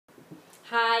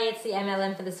Hi, it's the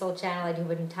M.L.M for the Soul channel. I do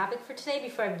have a new topic for today.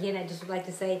 Before I begin, I just would like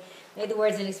to say, may the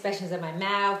words and expressions of my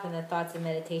mouth and the thoughts and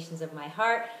meditations of my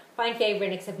heart find favor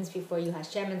and acceptance before you,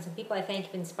 Hashem. And some people I thank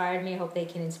have inspired me. I hope they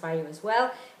can inspire you as well.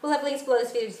 We'll have links below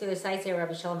this video to their sites there.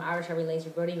 Rabbi Shalom Arash, Rabbi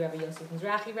Lazer Brody, Rabbi Yosef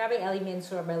Mizrahi, Rabbi Eli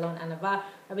Mansour, Rabbi Lon Anava,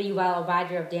 Rabbi Yuval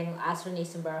Ovadia, Rav Daniel Asore,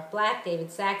 Nathan Baruch Black,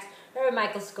 David Sachs, Rabbi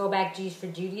Michael Skobach, Jews for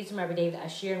Judaism, Rabbi David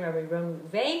Asher, and Rabbi Ron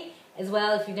Ruvain. As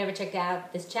well, if you've never checked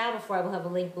out this channel before, I will have a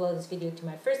link below this video to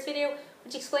my first video,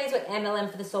 which explains what M.L.M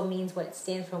for the Soul means, what it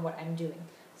stands for, and what I'm doing.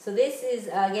 So this is,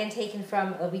 again, taken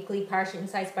from a weekly Parsha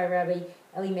Insights by Rabbi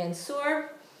Eli Mansour.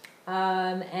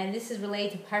 And this is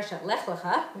related to Parsha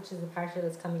Lech-Lecha, which is the Parsha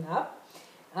that's coming up.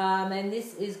 And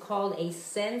this is called A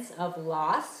Sense of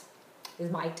Loss, is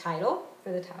my title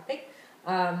for the topic.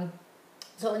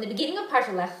 So in the beginning of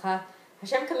Parsha Lech-Lecha,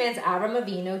 Hashem commands Avram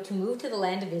Avinu to move to the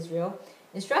land of Israel,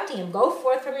 instructing him, go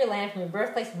forth from your land, from your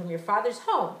birthplace, and from your father's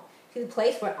home, to the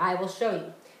place where I will show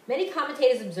you. Many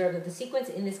commentators observe that the sequence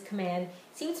in this command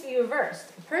seems to be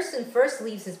reversed. A person first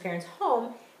leaves his parents'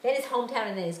 home, then his hometown,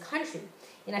 and then his country.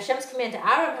 In Hashem's command to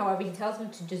Avram, however, he tells him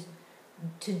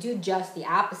to do just the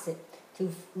opposite,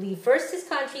 to leave first his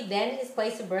country, then his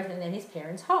place of birth, and then his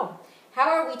parents' home. How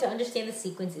are we to understand the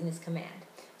sequence in this command?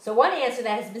 So one answer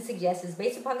that has been suggested is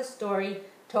based upon the story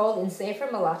told in Sefer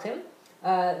Malachim,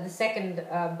 the second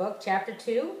book, chapter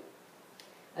 2,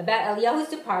 about Eliyahu's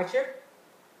departure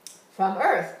from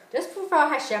earth. Just before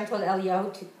Hashem took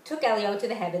Eliyahu to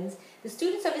the heavens, the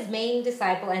students of his main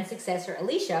disciple and successor,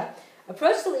 Elisha,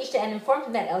 approached Elisha and informed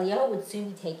him that Eliyahu would soon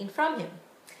be taken from him.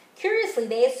 Curiously,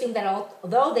 they assumed that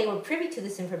although they were privy to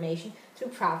this information through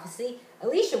prophecy,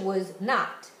 Elisha was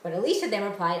not. But Elisha then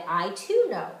replied, I too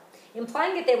know,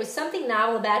 implying that there was something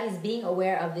novel about his being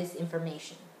aware of this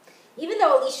information. Even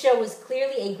though Elisha was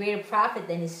clearly a greater prophet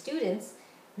than his students,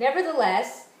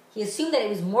 nevertheless, he assumed that it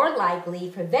was more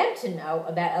likely for them to know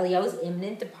about Eliyahu's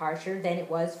imminent departure than it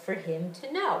was for him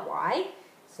to know. Why?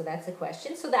 So that's the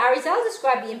question. So the Arizal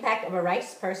described the impact of a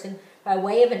righteous person by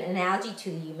way of an analogy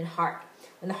to the human heart.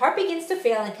 When the heart begins to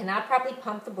fail and cannot properly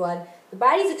pump the blood, the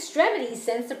body's extremities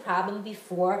sense the problem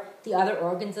before the other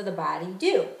organs of the body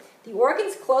do. The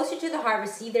organs closer to the heart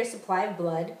receive their supply of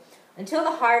blood until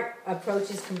the heart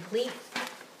approaches complete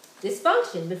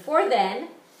dysfunction. Before then,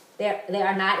 they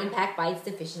are not impacted by its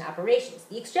deficient operations.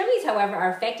 The extremities, however,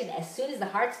 are affected as soon as the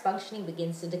heart's functioning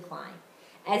begins to decline,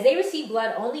 as they receive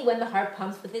blood only when the heart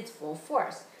pumps with its full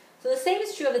force. So the same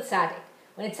is true of a tzaddik.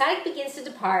 When a tzaddik begins to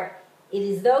depart, it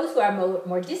is those who are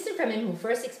more distant from him who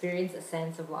first experience a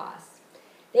sense of loss.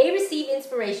 They receive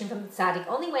inspiration from the tzaddik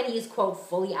only when he is, quote,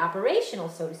 fully operational,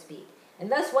 so to speak.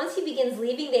 And thus, once he begins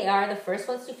leaving, they are the first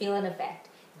ones to feel an effect.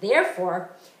 Therefore,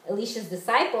 Elisha's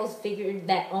disciples figured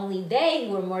that only they,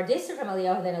 who were more distant from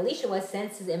Eliyahu than Elisha was,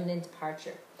 sensed his imminent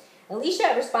departure.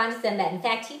 Elisha responded to them that, in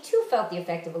fact, he too felt the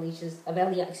effect of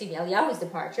Eliyahu's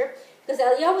departure, because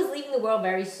Eliyahu was leaving the world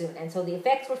very soon, and so the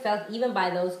effects were felt even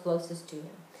by those closest to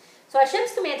him. So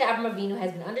Hashem's command to Avram Avinu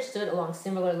has been understood along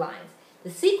similar lines. The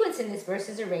sequence in this verse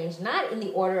is arranged not in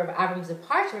the order of Avram's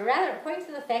departure, but rather according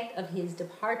to the effect of his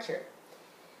departure.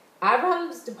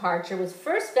 Avram's departure was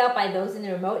first felt by those in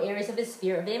the remote areas of his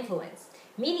sphere of influence,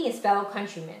 meaning his fellow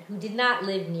countrymen, who did not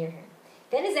live near him.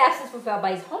 Then his absence was felt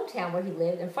by his hometown where he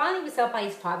lived, and finally was felt by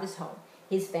his father's home,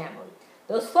 his family.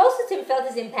 Those closest to him felt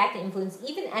his impact and influence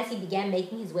even as he began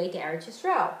making his way to Eretz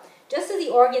Yisrael, just as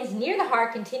the organs near the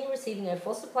heart continue receiving a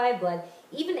full supply of blood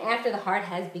even after the heart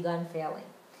has begun failing.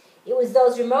 It was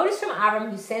those remotest from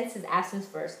Avram who sensed his absence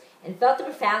first and felt the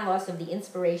profound loss of the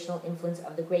inspirational influence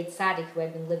of the great tzaddik who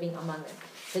had been living among them.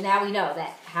 So now we know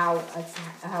that how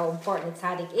important a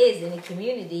tzaddik is in a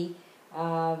community,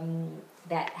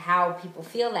 that how people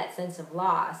feel that sense of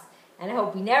loss. And I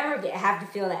hope we never have to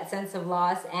feel that sense of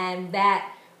loss, and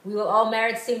that we will all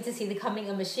merit soon to see the coming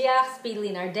of Mashiach speedily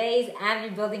in our days and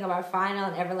rebuilding of our final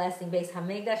and everlasting Beis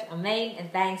Hamikdash. Amen,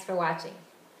 and thanks for watching.